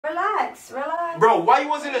relax, relax. Bro, why you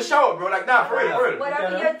was in the shower, bro? Like, nah, for real.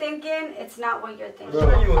 Whatever you're thinking, it's not what you're thinking.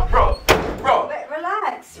 Bro.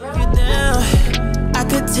 Relax, If you down, I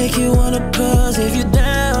could take you on a cruise if you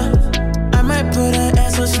down. I might put an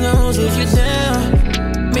ass on snooze if you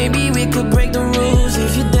down. Maybe we could break the rules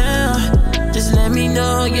if you down. Just let me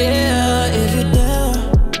know, yeah, if you down.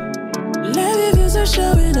 Love if you so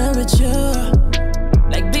showing up with you.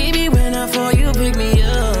 Like baby, when I fall, you pick me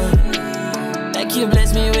up. Like you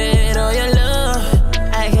bless me with all your love.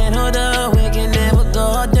 I can't hold up, we can never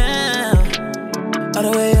go down. All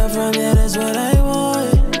the way up from there, that's what I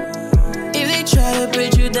want. If they try to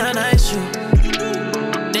put you down, I shoot.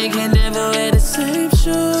 They can never wear the same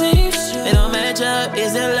shoes. They don't match up,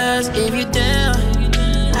 it's their loss if you down.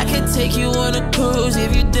 I can take you on a cruise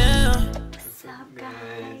if you down. What's up,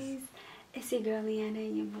 guys? It's your girl LIANA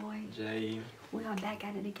and your boy Jay. We are back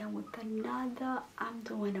at it again with another. I'm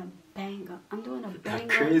doing a banger. A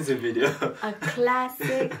crazy video. A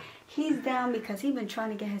classic. He's down because he's been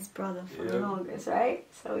trying to get his brother for the longest, right?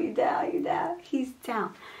 So you down. He's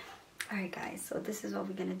down. Alright guys, so this is what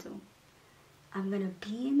we're gonna do. I'm gonna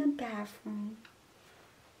be in the bathroom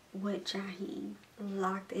with Jaheem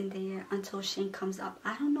locked in there until Shane comes up.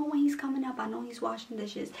 I don't know when he's coming up. I know he's washing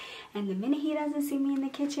dishes, and the minute he doesn't see me in the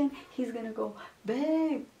kitchen, he's gonna go,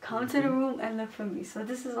 babe, come to the room and look for me. So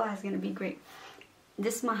this is why it's gonna be great.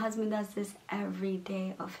 My husband does this every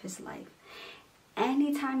day of his life.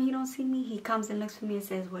 Anytime he don't see me, he comes and looks for me and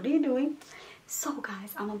says, what are you doing? So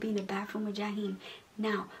guys, I'm gonna be in the bathroom with Jaheem.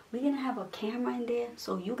 Now, we're gonna have a camera in there,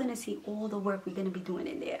 so you're gonna see all the work we're gonna be doing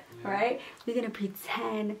in there, right? We're gonna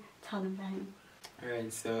pretend. Tell them, Jaheem.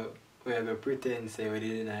 Alright, so we're gonna pretend say we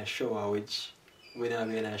did in a shower, which we're not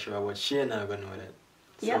in a shower, but she not gonna know that.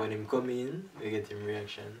 So when him come in, we get him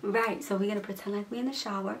reaction. Right, so we're gonna pretend like we're in the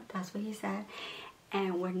shower. That's what he said.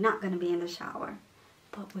 And we're not gonna be in the shower,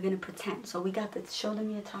 but we're gonna pretend. So we got the, show them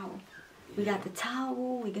your towel. We got the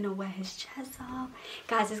towel. We're gonna wet his chest off.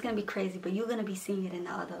 Guys, it's gonna be crazy, but you're gonna be seeing it in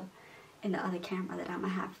the other camera that I'm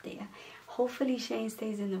gonna have there. Hopefully Shane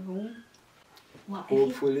stays in the room. Well,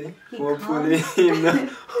 hopefully he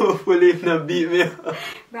not beat me.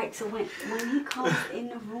 Right, so when he comes in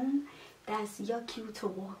the room, that's your cue to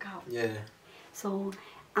walk out. Yeah. So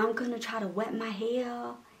I'm gonna try to wet my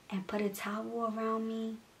hair and put a towel around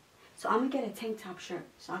me. So I'm gonna get a tank top shirt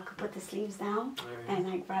so I could put the sleeves down and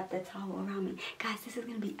like wrap the towel around me. Guys, this is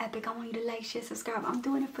gonna be epic. I want you to like, share, subscribe. I'm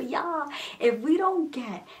doing it for y'all. If we don't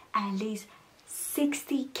get at least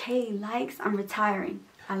 60K likes, I'm retiring.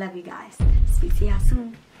 I love you guys. Speak to y'all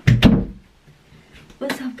soon.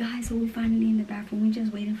 What's up, guys? So we're finally in the bathroom. We're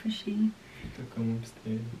just waiting for Shane to come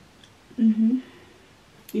upstairs.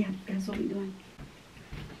 Yeah, that's what we're doing.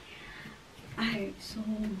 Alright, so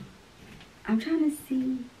I'm trying to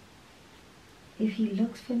see if he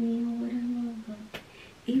looks for me or whatever, but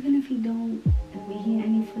even if he don't, if we hear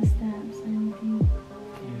any footsteps or anything,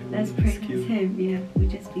 let's pray it's him. Yeah, we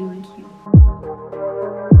just being cute.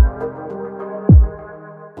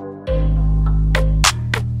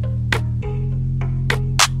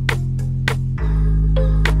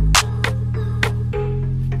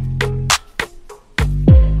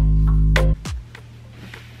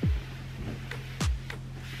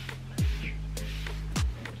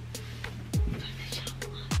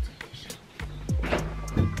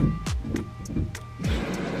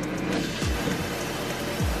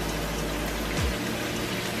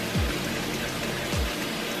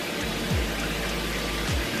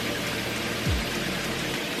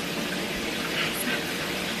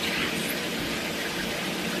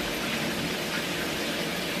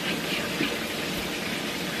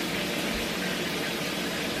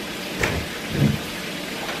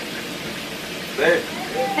 Babe.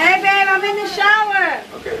 Hey babe, I'm in the shower.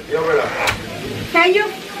 Okay, yo brother. Can you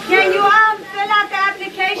fill out the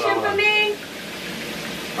application for me?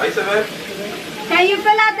 What you say, babe? Can you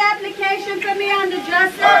fill out the application for me on the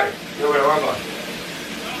dresser? Alright, yo brother, what about?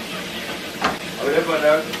 Are we there for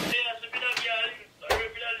that?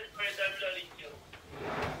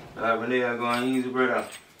 Alright, when they are going easy, brother.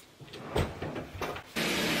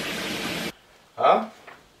 Huh?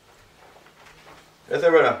 Yes, sir,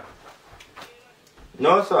 brother.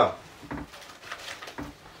 No, sir.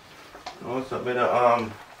 No, sir. Better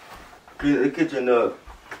clean the kitchen up.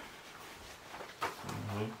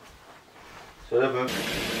 So that, man.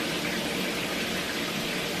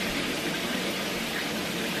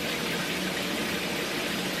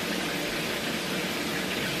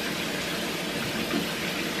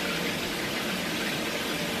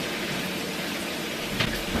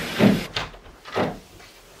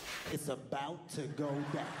 It's about to go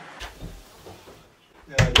down.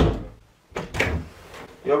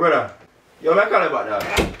 Yo, brother. Yo, man, call about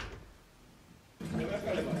that.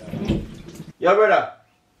 Yo, brother.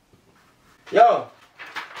 Yo.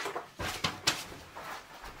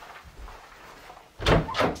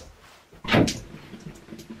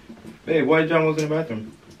 Hey, why John was in the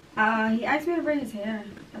bathroom? He asked me to braid his hair.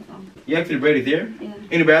 That's all. You actually braided his hair? Yeah.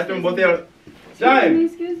 In the bathroom? Both there? John!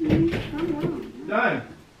 Excuse me. Calm down. John!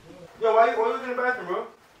 Yo, why was in the bathroom, bro?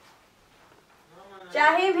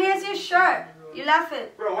 Jaheim, here's your shirt. You left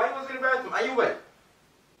it. Bro, why you was in the bathroom? Are you wet?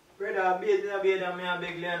 Brother, I bed and me and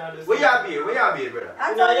beg LIANA. Where y'all be? Where y'all be, brother?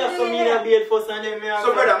 I You told know, you you to saw do me your in a hair. bed first and then me and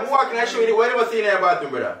So, brother, I'm walking and show you what you was in the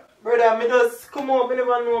bathroom, brother. Brother, me just come up, me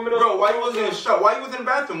never know. Me just Bro, why you was in the shop? Why you was in the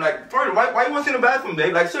bathroom? Like, first, why you was in the bathroom,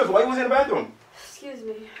 babe? Like, seriously, why you was in the bathroom? Excuse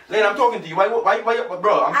me. Lane, I'm talking to you. Why, bro?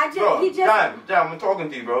 he just- I'm talking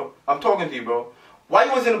to you, bro. I'm talking to you, bro. Why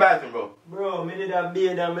you was in the bathroom, bro? Bro, me did a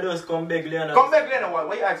bed and me just come beg LIANA. Come back, Lena.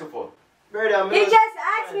 What you asking for? Brother, me He just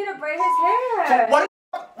asked me to braid his hair. What?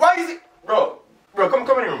 Why is it, bro? Bro, come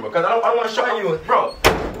in the room, bro. Cause I don't want to show you, bro.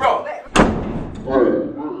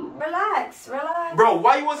 Relax. Bro,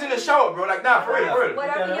 why you was in the shower, bro? Like, nah, for real.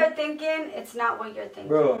 Whatever you're thinking, it's not what you're thinking.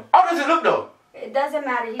 Bro. How does it look though? It doesn't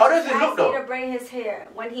matter. He How just does it look, asked me though? to braid his hair.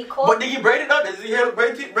 When he called But did he braid it up? Does his hair look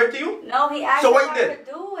braid to you? No, he asked So me what if you I did?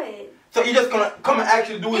 could do it. So you just gonna come and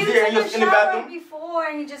actually do He his was hair and in just the in the shower bathroom? before,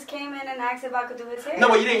 and he just came in and asked if I could do his hair. No,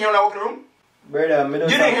 but you didn't hear when I walked in the room? Brother, me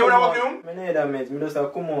just You didn't hear when I walked in the room? Me neither, mate. Me just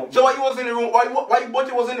come up. So why you was in the room? Why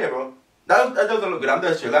you was in there, bro? That doesn't look good. I'm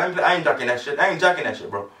just chill. I ain't jacking that shit.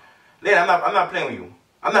 Bro. Lane, I'm not playing with you.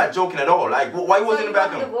 I'm not joking at all. Like, why you was in the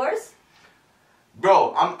bathroom? Divorce?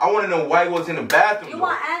 Bro, I want to know why you was in the bathroom. You though.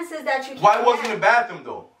 want answers that you can't. Why was in the bathroom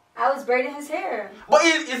though? I was braiding his hair. But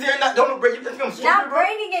is there not? Don't break. You think I'm stupid, Not bro?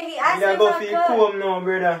 braiding it. He asked me You if go I for your could. comb now,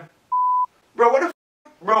 brother. Bro, what the f?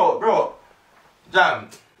 Bro. Jam.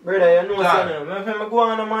 Brother, you know Nah. something. Me go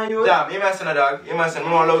on man, you. Jam, you man send a dog. You man send. I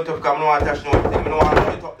don't want to load up because I don't want to touch no thing. I don't want to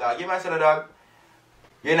load it up, dog. You man send a dog.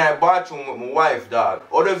 You're in a bathroom with my wife, dog.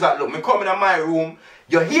 Others that look, me come in my room.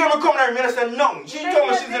 You hear me coming in, you understand nothing. She told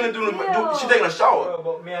me she's gonna she taking a shower. Bro,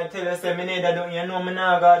 but me I tell you, say me neither don't you know me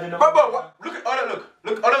now, God, you know. Bro, what? Look at others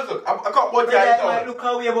look. I can't watch Brother, your you might eyes. look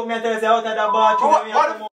away, but me I tell you, say out of that bathroom, What- me what-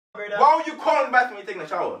 I come out, brother. Why would you call in the bathroom when you're taking a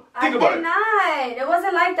shower? Think about I did it. not. It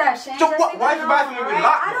wasn't like that, Shane. So Just why leave is it the alone, bathroom even alright?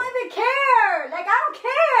 locked, I don't though? even care. Like, I don't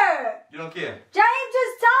care. You don't care. Jaheim,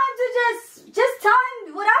 just tell him to just tell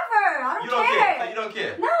him whatever. I don't You don't care. So you don't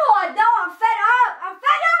care. No, I don't. I'm fed up. I'm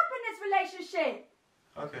fed up in this relationship.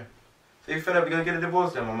 Okay. So you fed up, you're gonna get a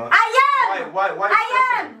divorce then, mama? I am. Why I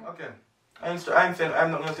stressing? am. Okay. I ain't saying, I have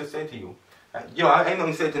nothing else to say to you. Yo, I ain't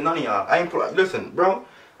nothing to say to none of y'all. Listen, bro,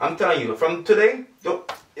 I'm telling you, from today,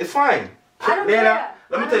 it's fine. I don't Leila, care.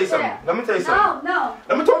 Let me I tell you don't something. care. Let me tell you something. No.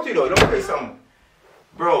 Let me talk to you though. Let me tell you something.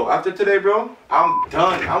 Bro, after today, bro, I'm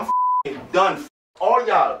done. I'm done. All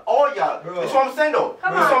y'all. Bro. That's what I'm saying though.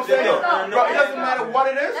 Come That's on, what I'm saying let's though. go. Bro, it Let's doesn't go. matter what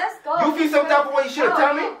it is. Let's go. You feel some type of way, you should have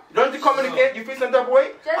tell me. Don't you communicate? You feel some type of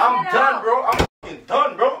way? Just I'm get it done, out. bro. I'm fucking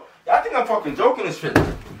done, bro. I think I'm fucking joking this shit.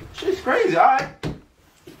 Shit's crazy, alright?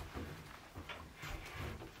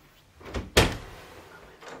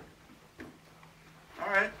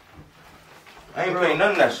 Alright. I ain't playing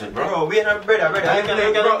none of that shit, bro. Bro, we ain't no brother. I ain't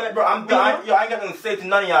playing, bro. I'm done. Yo, I ain't got nothing to say to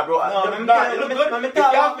none of y'all, bro. It look good. If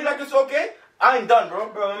y'all feel like it's okay, I ain't done, bro.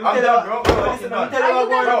 I'm done, bro. Listen, I'm telling you Are you what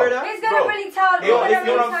going on, gonna, brother. he's gonna Bro. really tell Yo, he's gonna you know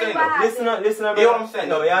really what I'm tell you saying, what though. happened. Listen, You know what I'm saying?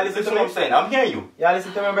 No, yeah, listen to what me. I'm saying. I'm hearing you. Yeah,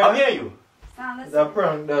 listen to me, brother. I'm hearing you. Sound It's a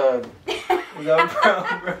prank, dog. It's a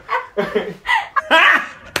prank, bro.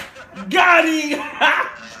 Got him!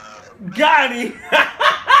 Got him!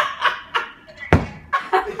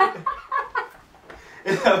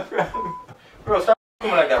 It's a prank. Bro, stop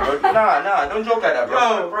coming like that, bro. Nah, don't joke like that,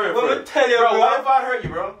 bro. Bro, let me tell you, bro. bro. What if I hurt you,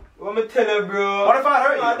 bro? Let me tell you, bro. What if I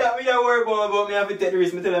hurt you? No, that we don't worry about me. I have to take the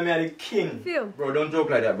risk. Me tell you, me I'm the king. Feel. Bro, don't joke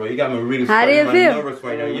like that, bro. You got me really How do you feel? nervous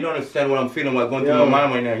right now. You don't understand what I'm feeling, what's going through my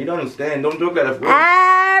mind right now. You don't understand. Don't joke like that, bro.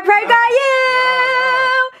 I pray God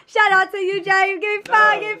you. Shout out to you, Jaheim. Give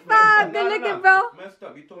me five. Good looking, bro. Messed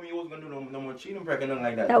up. You told me you wasn't gonna do no more cheating prank or nothing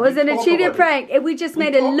like that. That wasn't a cheating prank. We just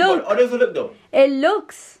made it look. Oh, does it look though? It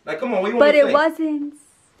looks, Like, come on, what you want but to it say? wasn't.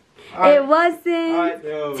 Alright. It wasn't.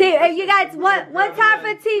 Alright, Team, you guys, one time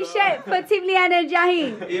for Team Shape, for Team LIANA and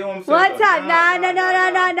Jaheim. You know what I'm saying, One though? time,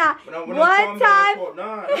 nah. When One I'm time.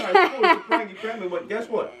 Nah, it's cool. It's a prank, you prank me, but guess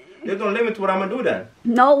what? There's no limit to what I'm gonna do then.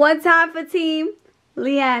 No, one time for Team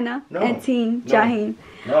LIANA No. and Team No. Jaheim.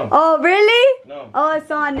 No. Oh, really? No. Oh,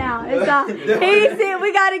 it's on now. It's on. He said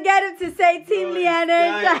we gotta get him to say Team LIANA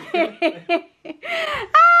and Jaheim.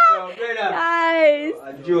 Bro, brother. Nice.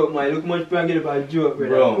 A joke, man. Look much prank it up a joke,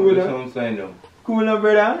 brother. Bro, Cool, that's huh? what I'm saying though. Cool now,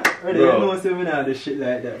 brother. Brother, you Bro. know say me not do shit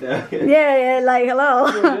like that. Yeah, like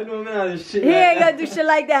hello. Bro, you know me not do shit He like ain't that. gonna do shit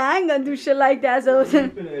like that. I ain't gonna do shit like that. So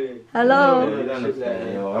hello. You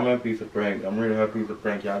understand, yo. I'm a piece of prank. I'm really a piece of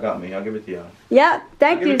prank. Y'all got me. I'll give it to y'all. Yeah,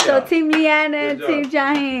 thank I'll give you. it to So y'all. Team Liana and Good Team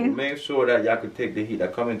job. Jaheim. Make sure that y'all can take the heat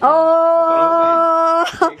that coming to Oh.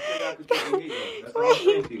 you. Make sure y'all can take the heat, yo. That's what I'm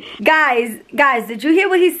saying to you. Guys, did you hear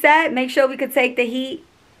what he said? Make sure we could take the heat.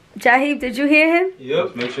 Jaheim, did you hear him?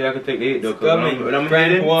 Yup. Make sure y'all can take the heat, though. Coming. When I'm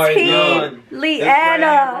Prank hitting, war is Team on.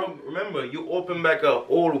 Liana. remember, you open back a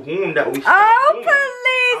old wound that we stopped Oh, doing.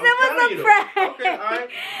 please. I'm It was telling a you, though. prank. Okay, alright.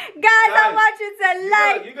 Guys, I Guys, want you to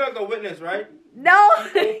like. You gotta go witness, right? No.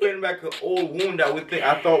 Open back an old wound that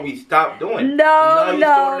I thought we stopped doing. No, Now you no.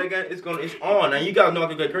 started again. It's on, and you guys know I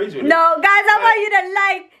can get crazy with it. No, guys, I want you to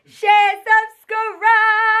like, share,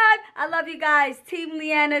 subscribe. I love you guys. Team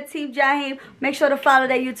Liana, Team Jaheim. Make sure to follow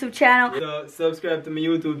their YouTube channel. So subscribe to my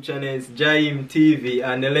YouTube channel. It's Jaheim TV,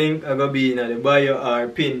 and the link I gonna be in the bio or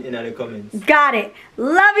pin in the comments. Got it.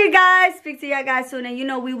 Love you guys. Speak to y'all guys soon. And you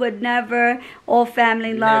know we would never, all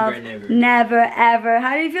family love. Never, never. Never, ever.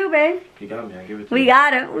 How do you feel, babe? You got me. I give it to We you.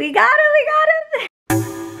 got it. We got it. We got it.